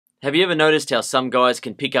Have you ever noticed how some guys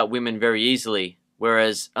can pick up women very easily,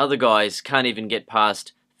 whereas other guys can't even get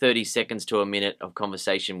past 30 seconds to a minute of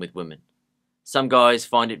conversation with women? Some guys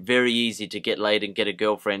find it very easy to get laid and get a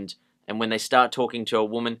girlfriend, and when they start talking to a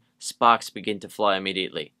woman, sparks begin to fly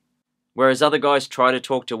immediately. Whereas other guys try to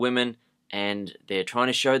talk to women, and they're trying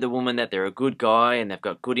to show the woman that they're a good guy and they've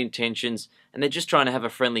got good intentions, and they're just trying to have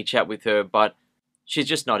a friendly chat with her, but she's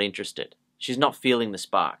just not interested. She's not feeling the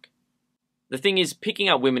spark. The thing is, picking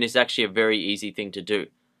up women is actually a very easy thing to do.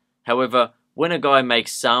 However, when a guy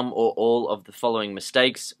makes some or all of the following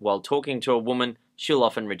mistakes while talking to a woman, she'll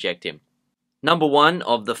often reject him. Number 1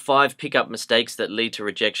 of the 5 pickup mistakes that lead to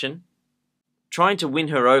rejection: trying to win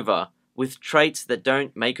her over with traits that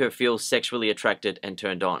don't make her feel sexually attracted and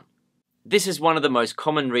turned on. This is one of the most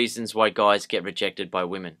common reasons why guys get rejected by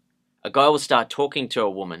women. A guy will start talking to a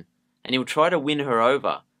woman and he'll try to win her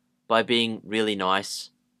over by being really nice,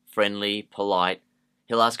 friendly, polite.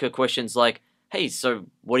 He'll ask her questions like, "Hey, so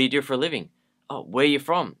what do you do for a living? Oh, where are you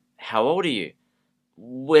from? How old are you?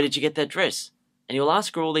 Where did you get that dress?" And he'll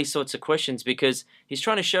ask her all these sorts of questions because he's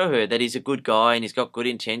trying to show her that he's a good guy and he's got good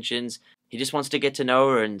intentions. He just wants to get to know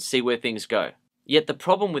her and see where things go. Yet the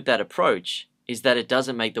problem with that approach is that it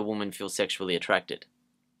doesn't make the woman feel sexually attracted.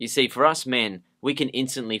 You see, for us men, we can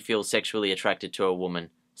instantly feel sexually attracted to a woman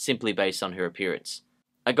simply based on her appearance.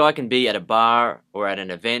 A guy can be at a bar or at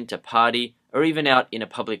an event, a party, or even out in a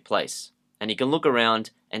public place, and he can look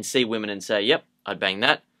around and see women and say, "Yep, I'd bang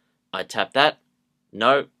that, I'd tap that,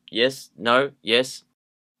 no, yes, no, yes."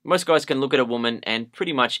 Most guys can look at a woman and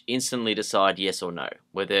pretty much instantly decide yes or no,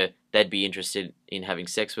 whether they'd be interested in having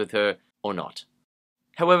sex with her or not.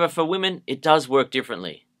 However, for women, it does work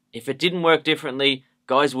differently. If it didn't work differently,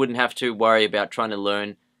 guys wouldn't have to worry about trying to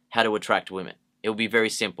learn how to attract women. It would be very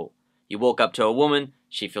simple. You walk up to a woman,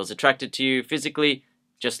 she feels attracted to you physically,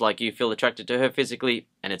 just like you feel attracted to her physically,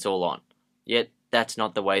 and it's all on. Yet, that's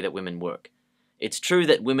not the way that women work. It's true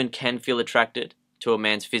that women can feel attracted to a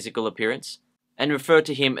man's physical appearance and refer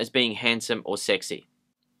to him as being handsome or sexy.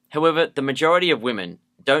 However, the majority of women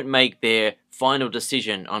don't make their final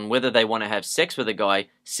decision on whether they want to have sex with a guy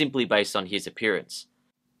simply based on his appearance.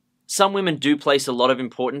 Some women do place a lot of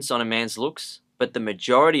importance on a man's looks, but the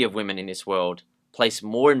majority of women in this world place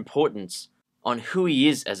more importance on who he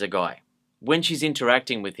is as a guy. When she's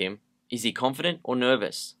interacting with him, is he confident or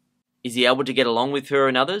nervous? Is he able to get along with her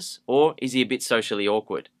and others, or is he a bit socially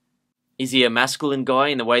awkward? Is he a masculine guy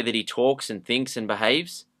in the way that he talks and thinks and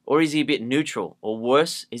behaves, or is he a bit neutral, or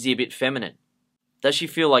worse, is he a bit feminine? Does she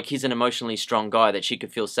feel like he's an emotionally strong guy that she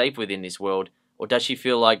could feel safe with in this world, or does she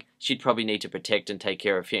feel like she'd probably need to protect and take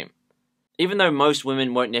care of him? Even though most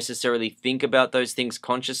women won't necessarily think about those things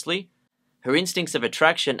consciously, her instincts of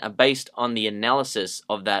attraction are based on the analysis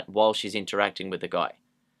of that while she's interacting with the guy.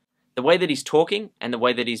 The way that he's talking and the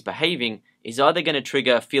way that he's behaving is either going to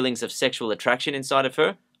trigger feelings of sexual attraction inside of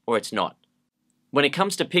her, or it's not. When it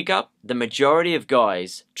comes to pickup, the majority of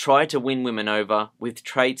guys try to win women over with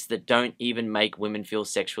traits that don't even make women feel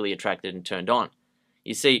sexually attracted and turned on.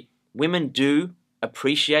 You see, women do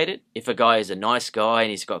appreciate it if a guy is a nice guy and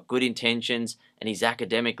he's got good intentions and he's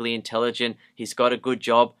academically intelligent, he's got a good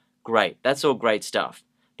job. Great, that's all great stuff.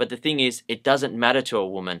 But the thing is, it doesn't matter to a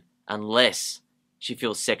woman unless she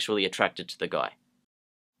feels sexually attracted to the guy.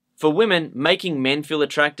 For women, making men feel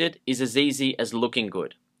attracted is as easy as looking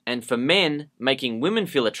good. And for men, making women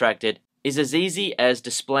feel attracted is as easy as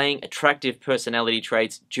displaying attractive personality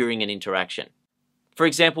traits during an interaction. For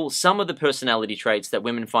example, some of the personality traits that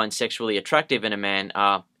women find sexually attractive in a man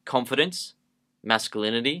are confidence,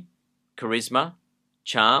 masculinity, charisma,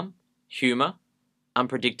 charm, humor,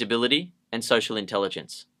 unpredictability, and social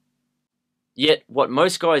intelligence. Yet, what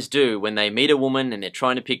most guys do when they meet a woman and they're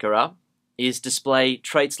trying to pick her up is display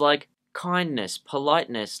traits like kindness,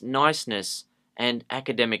 politeness, niceness, and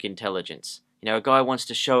academic intelligence. A guy wants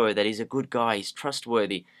to show her that he's a good guy, he's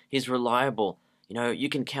trustworthy, he's reliable. You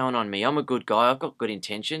can count on me, I'm a good guy, I've got good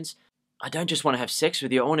intentions. I don't just want to have sex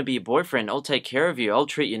with you, I want to be your boyfriend, I'll take care of you, I'll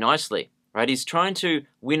treat you nicely. Right? He's trying to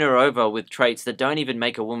win her over with traits that don't even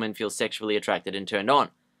make a woman feel sexually attracted and turned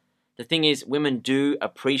on. The thing is, women do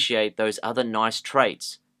appreciate those other nice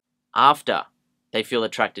traits after they feel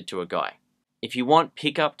attracted to a guy. If you want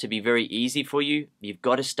pickup to be very easy for you, you've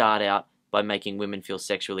got to start out by making women feel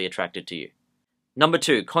sexually attracted to you. Number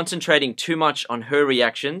 2, concentrating too much on her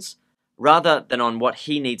reactions rather than on what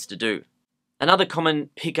he needs to do. Another common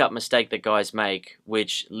pickup mistake that guys make,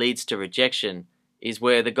 which leads to rejection, is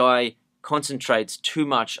where the guy concentrates too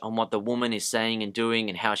much on what the woman is saying and doing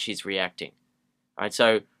and how she's reacting. Alright,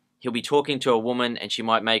 so he'll be talking to a woman and she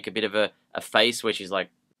might make a bit of a face where she's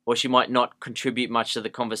like, or she might not contribute much to the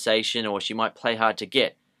conversation, or she might play hard to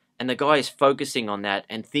get. And the guy is focusing on that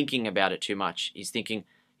and thinking about it too much. He's thinking,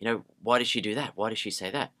 why did she do that? Why did she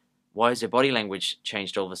say that? Why has her body language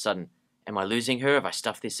changed all of a sudden? Am I losing her? Have I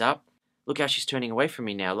stuffed this up? Look how she's turning away from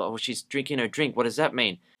me now. Oh, she's drinking her drink. What does that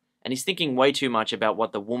mean? And he's thinking way too much about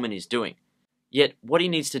what the woman is doing. Yet, what he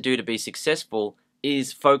needs to do to be successful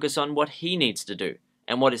is focus on what he needs to do.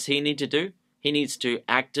 And what does he need to do? He needs to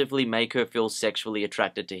actively make her feel sexually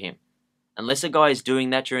attracted to him. Unless a guy is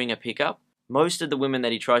doing that during a pickup, most of the women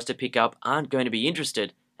that he tries to pick up aren't going to be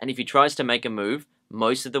interested. And if he tries to make a move,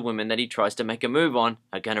 most of the women that he tries to make a move on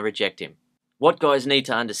are going to reject him. What guys need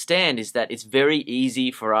to understand is that it's very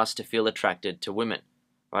easy for us to feel attracted to women.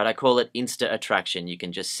 Right? I call it instant attraction. You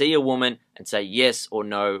can just see a woman and say yes or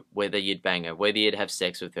no whether you'd bang her, whether you'd have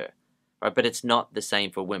sex with her. Right? But it's not the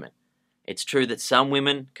same for women. It's true that some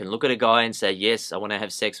women can look at a guy and say, yes, I want to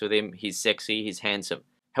have sex with him, he's sexy, he's handsome.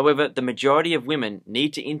 However, the majority of women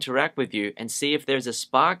need to interact with you and see if there's a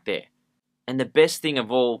spark there. And the best thing of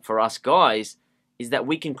all for us guys is that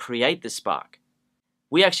we can create the spark.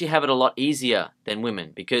 We actually have it a lot easier than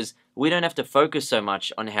women because we don't have to focus so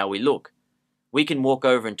much on how we look. We can walk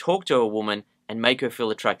over and talk to a woman and make her feel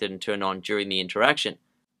attracted and turn on during the interaction.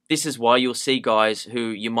 This is why you'll see guys who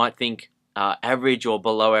you might think are average or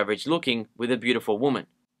below average looking with a beautiful woman.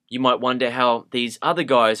 You might wonder how these other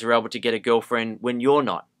guys are able to get a girlfriend when you're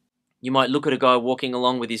not. You might look at a guy walking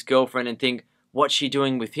along with his girlfriend and think, what's she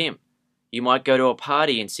doing with him? You might go to a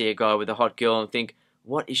party and see a guy with a hot girl and think,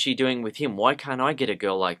 what is she doing with him? Why can't I get a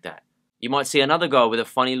girl like that? You might see another guy with a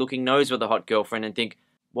funny looking nose with a hot girlfriend and think,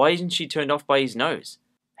 why isn't she turned off by his nose?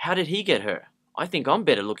 How did he get her? I think I'm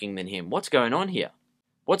better looking than him. What's going on here?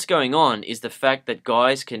 What's going on is the fact that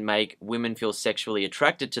guys can make women feel sexually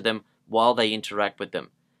attracted to them while they interact with them.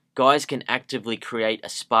 Guys can actively create a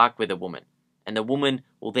spark with a woman, and the woman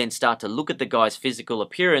will then start to look at the guy's physical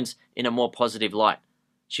appearance in a more positive light.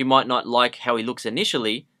 She might not like how he looks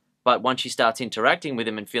initially, but once she starts interacting with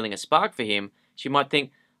him and feeling a spark for him, she might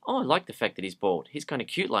think, oh, I like the fact that he's bald. He's kind of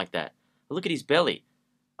cute like that. Look at his belly.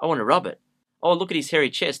 I want to rub it. Oh, look at his hairy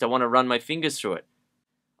chest. I want to run my fingers through it.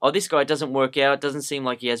 Oh, this guy doesn't work out. Doesn't seem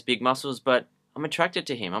like he has big muscles, but I'm attracted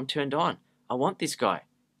to him. I'm turned on. I want this guy.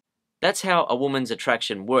 That's how a woman's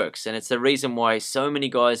attraction works, and it's the reason why so many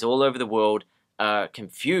guys all over the world are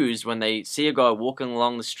confused when they see a guy walking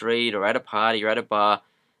along the street or at a party or at a bar,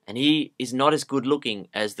 and he is not as good looking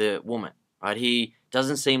as the woman, right? He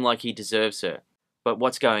doesn't seem like he deserves her. But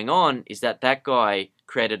what's going on is that guy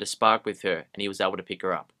created a spark with her and he was able to pick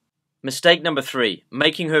her up. Mistake number 3,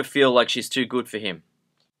 making her feel like she's too good for him.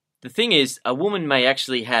 The thing is, a woman may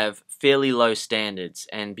actually have fairly low standards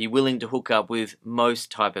and be willing to hook up with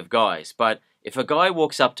most type of guys, but if a guy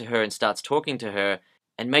walks up to her and starts talking to her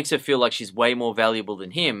and makes her feel like she's way more valuable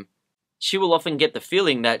than him, she will often get the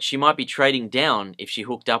feeling that she might be trading down if she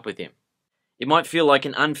hooked up with him. It might feel like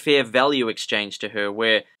an unfair value exchange to her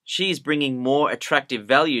where she is bringing more attractive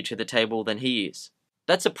value to the table than he is.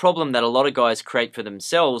 That's a problem that a lot of guys create for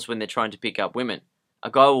themselves when they're trying to pick up women.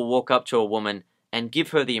 A guy will walk up to a woman and give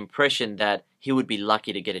her the impression that he would be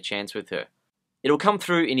lucky to get a chance with her. It'll come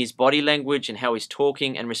through in his body language and how he's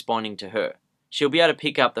talking and responding to her. She'll be able to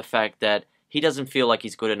pick up the fact that he doesn't feel like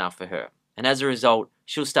he's good enough for her. And as a result,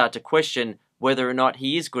 she'll start to question whether or not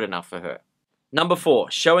he is good enough for her. Number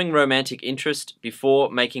 4, showing romantic interest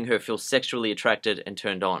before making her feel sexually attracted and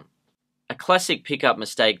turned on. A classic pickup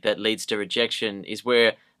mistake that leads to rejection is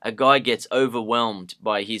where a guy gets overwhelmed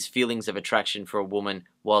by his feelings of attraction for a woman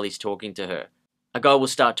while he's talking to her. A guy will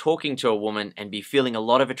start talking to a woman and be feeling a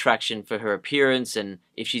lot of attraction for her appearance, and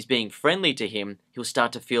if she's being friendly to him, he'll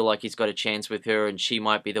start to feel like he's got a chance with her and she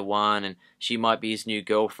might be the one and she might be his new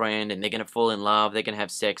girlfriend and they're going to fall in love, they're going to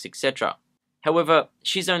have sex, etc. However,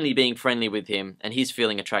 she's only being friendly with him and he's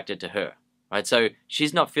feeling attracted to her. Right? So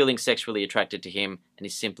she's not feeling sexually attracted to him and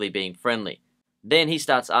is simply being friendly. Then he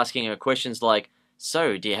starts asking her questions like,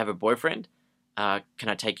 so, do you have a boyfriend? Can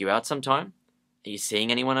I take you out sometime? Are you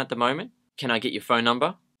seeing anyone at the moment? Can I get your phone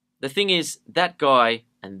number? The thing is, that guy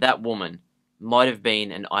and that woman might have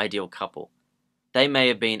been an ideal couple. They may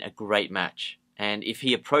have been a great match. And if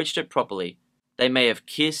he approached it properly, they may have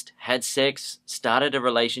kissed, had sex, started a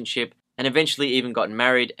relationship, and eventually even gotten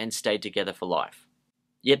married and stayed together for life.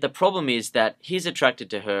 Yet the problem is that he's attracted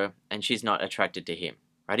to her and she's not attracted to him.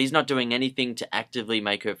 Right? He's not doing anything to actively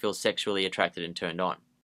make her feel sexually attracted and turned on.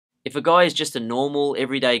 If a guy is just a normal,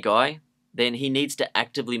 everyday guy, then he needs to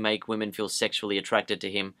actively make women feel sexually attracted to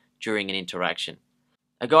him during an interaction.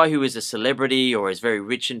 A guy who is a celebrity or is very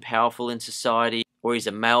rich and powerful in society, or he's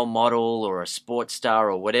a male model or a sports star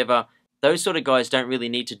or whatever, those sort of guys don't really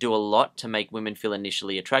need to do a lot to make women feel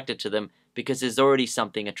initially attracted to them because there's already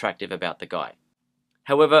something attractive about the guy.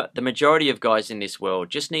 However, the majority of guys in this world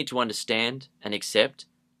just need to understand and accept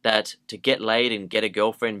that to get laid and get a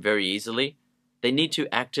girlfriend very easily, they need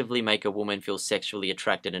to actively make a woman feel sexually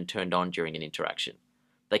attracted and turned on during an interaction.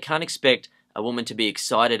 They can't expect a woman to be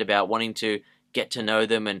excited about wanting to get to know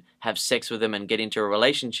them and have sex with them and get into a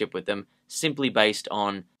relationship with them simply based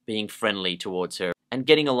on being friendly towards her and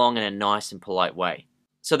getting along in a nice and polite way.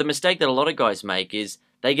 So the mistake that a lot of guys make is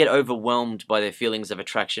they get overwhelmed by their feelings of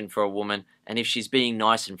attraction for a woman, and if she's being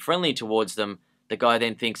nice and friendly towards them, the guy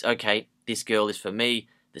then thinks, okay, this girl is for me,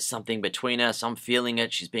 there's something between us, I'm feeling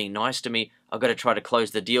it, she's being nice to me, I've got to try to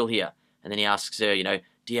close the deal here. And then he asks her,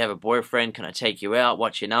 do you have a boyfriend, can I take you out,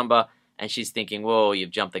 what's your number? And she's thinking, whoa,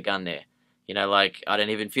 you've jumped the gun there. I don't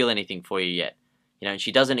even feel anything for you yet. And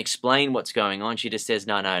she doesn't explain what's going on, she just says,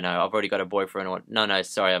 no, I've already got a boyfriend, or no,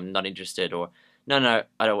 sorry, I'm not interested, or no,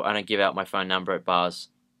 I don't give out my phone number at bars,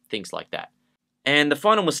 things like that. And the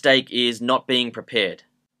final mistake is not being prepared.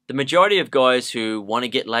 The majority of guys who want to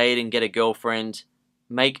get laid and get a girlfriend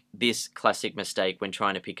make this classic mistake when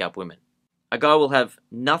trying to pick up women. A guy will have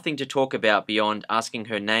nothing to talk about beyond asking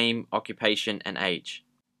her name, occupation, and age.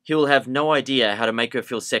 He will have no idea how to make her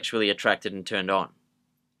feel sexually attracted and turned on.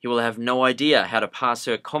 He will have no idea how to pass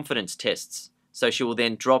her confidence tests, so she will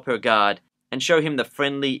then drop her guard and show him the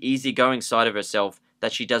friendly, easygoing side of herself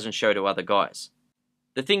that she doesn't show to other guys.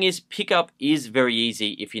 The thing is, pickup is very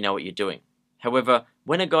easy if you know what you're doing. However,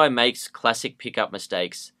 when a guy makes classic pickup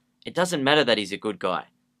mistakes, it doesn't matter that he's a good guy,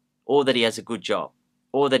 or that he has a good job,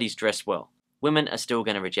 or that he's dressed well. Women are still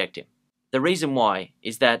going to reject him. The reason why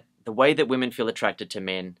is that the way that women feel attracted to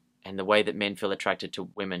men and the way that men feel attracted to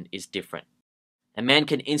women is different. A man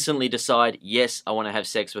can instantly decide, yes, I want to have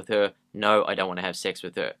sex with her, no, I don't want to have sex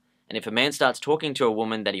with her. And if a man starts talking to a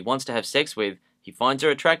woman that he wants to have sex with, he finds her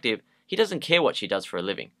attractive, he doesn't care what she does for a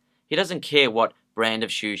living. He doesn't care what brand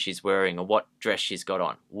of shoes she's wearing or what dress she's got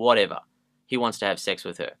on, whatever. He wants to have sex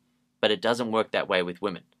with her. But it doesn't work that way with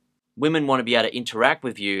women. Women want to be able to interact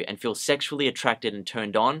with you and feel sexually attracted and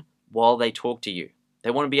turned on while they talk to you.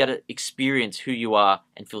 They want to be able to experience who you are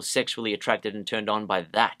and feel sexually attracted and turned on by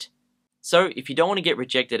that. So if you don't want to get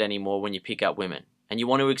rejected anymore when you pick up women, and you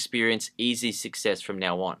want to experience easy success from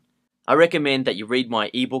now on, I recommend that you read my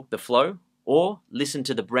ebook, The Flow, or listen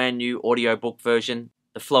to the brand new audiobook version,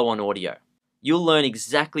 The Flow on Audio. You'll learn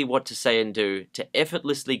exactly what to say and do to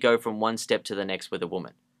effortlessly go from one step to the next with a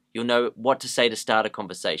woman. You'll know what to say to start a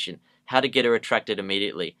conversation, how to get her attracted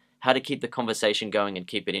immediately, how to keep the conversation going and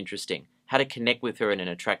keep it interesting, how to connect with her in an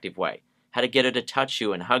attractive way, how to get her to touch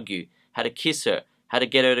you and hug you, how to kiss her, how to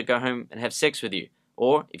get her to go home and have sex with you,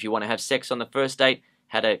 or if you want to have sex on the first date,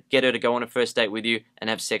 how to get her to go on a first date with you and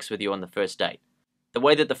have sex with you on the first date. The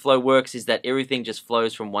way that the flow works is that everything just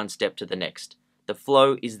flows from one step to the next. The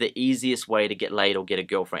flow is the easiest way to get laid or get a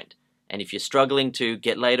girlfriend. And if you're struggling to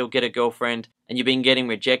get laid or get a girlfriend, and you've been getting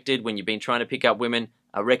rejected when you've been trying to pick up women,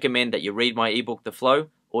 I recommend that you read my ebook, The Flow,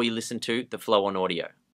 or you listen to The Flow on Audio.